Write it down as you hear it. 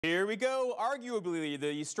Here we go. Arguably,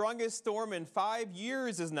 the strongest storm in 5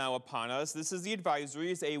 years is now upon us. This is the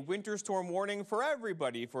advisories, a winter storm warning for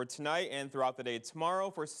everybody for tonight and throughout the day tomorrow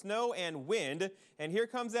for snow and wind. And here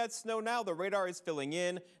comes that snow now. The radar is filling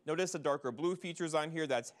in. Notice the darker blue features on here.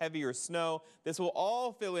 That's heavier snow. This will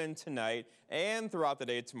all fill in tonight and throughout the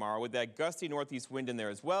day tomorrow with that gusty northeast wind in there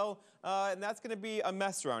as well. And that's going to be a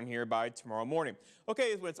mess around here by tomorrow morning.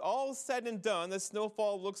 Okay, when it's all said and done, the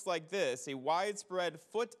snowfall looks like this. A widespread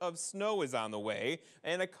foot of snow is on the way,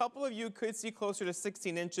 and a couple of you could see closer to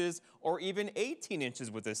 16 inches or even 18 inches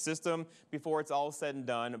with this system before it's all said and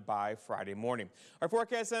done by Friday morning. Our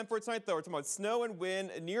forecast then for tonight, though, we're talking about snow and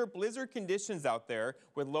wind, near blizzard conditions out there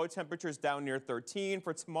with low temperatures down near 13.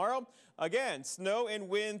 For tomorrow, again, snow and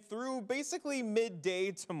wind through basically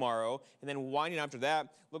midday tomorrow, and then winding after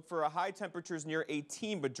that. Look for high temperatures near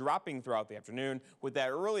 18, but dropping throughout the afternoon with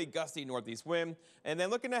that early gusty northeast wind. And then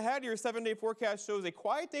looking ahead, your 7-day forecast shows a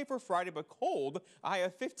quiet day for Friday, but cold, a high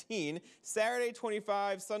of 15, Saturday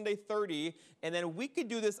 25, Sunday 30, and then we could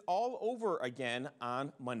do this all over again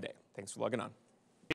on Monday. Thanks for logging on.